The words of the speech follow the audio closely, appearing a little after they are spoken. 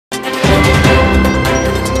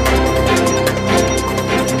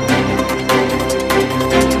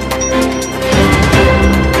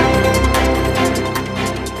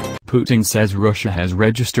Putin says Russia has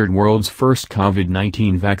registered world's first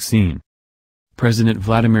COVID-19 vaccine. President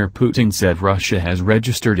Vladimir Putin said Russia has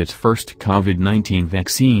registered its first COVID-19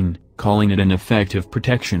 vaccine, calling it an effective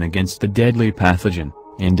protection against the deadly pathogen,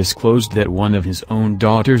 and disclosed that one of his own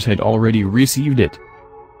daughters had already received it.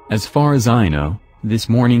 As far as I know, this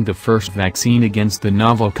morning the first vaccine against the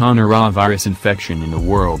novel coronavirus infection in the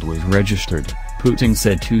world was registered, Putin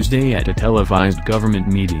said Tuesday at a televised government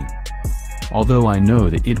meeting. Although I know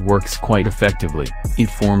that it works quite effectively, it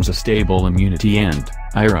forms a stable immunity and,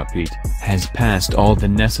 I repeat, has passed all the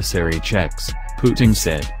necessary checks, Putin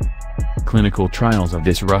said. Clinical trials of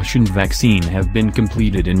this Russian vaccine have been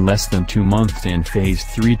completed in less than 2 months and Phase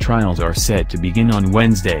 3 trials are set to begin on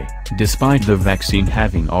Wednesday, despite the vaccine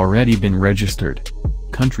having already been registered.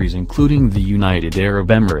 Countries including the United Arab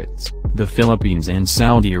Emirates, the Philippines and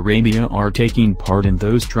Saudi Arabia are taking part in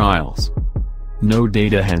those trials. No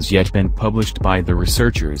data has yet been published by the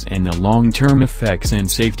researchers and the long-term effects and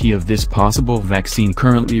safety of this possible vaccine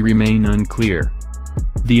currently remain unclear.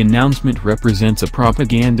 The announcement represents a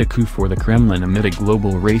propaganda coup for the Kremlin amid a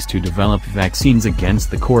global race to develop vaccines against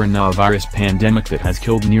the coronavirus pandemic that has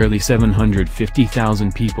killed nearly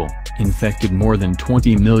 750,000 people, infected more than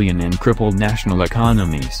 20 million and crippled national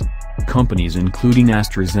economies. Companies including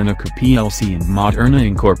AstraZeneca plc and Moderna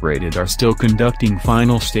Incorporated are still conducting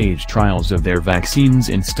final stage trials of their vaccines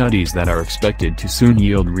in studies that are expected to soon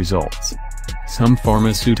yield results. Some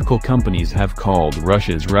pharmaceutical companies have called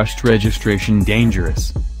Russia's rushed registration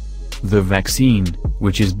dangerous. The vaccine,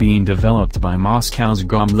 which is being developed by Moscow's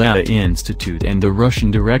Gamaleya Institute and the Russian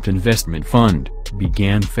Direct Investment Fund,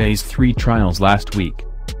 began Phase 3 trials last week.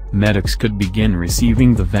 Medics could begin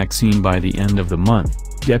receiving the vaccine by the end of the month,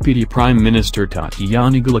 Deputy Prime Minister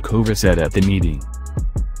Tatyana Gulakova said at the meeting.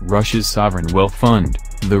 Russia's sovereign wealth fund,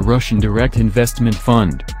 the Russian Direct Investment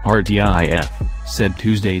Fund, RDIF, said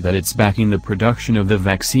Tuesday that it's backing the production of the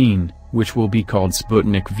vaccine, which will be called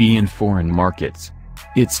Sputnik V in foreign markets.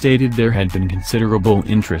 It stated there had been considerable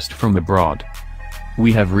interest from abroad.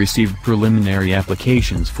 We have received preliminary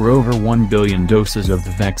applications for over 1 billion doses of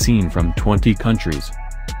the vaccine from 20 countries.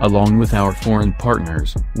 Along with our foreign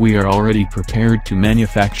partners, we are already prepared to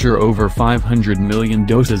manufacture over 500 million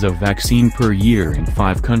doses of vaccine per year in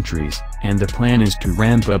 5 countries, and the plan is to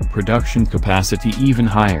ramp up production capacity even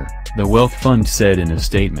higher, the Wealth Fund said in a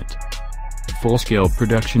statement. Full-scale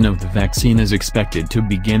production of the vaccine is expected to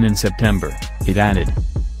begin in September, it added.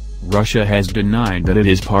 Russia has denied that it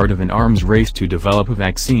is part of an arms race to develop a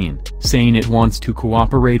vaccine, saying it wants to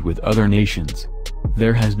cooperate with other nations.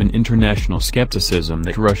 There has been international skepticism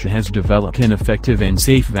that Russia has developed an effective and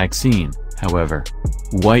safe vaccine, however.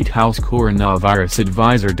 White House coronavirus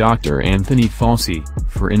advisor Dr. Anthony Fauci,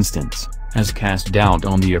 for instance, has cast doubt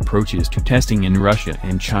on the approaches to testing in Russia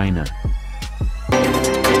and China.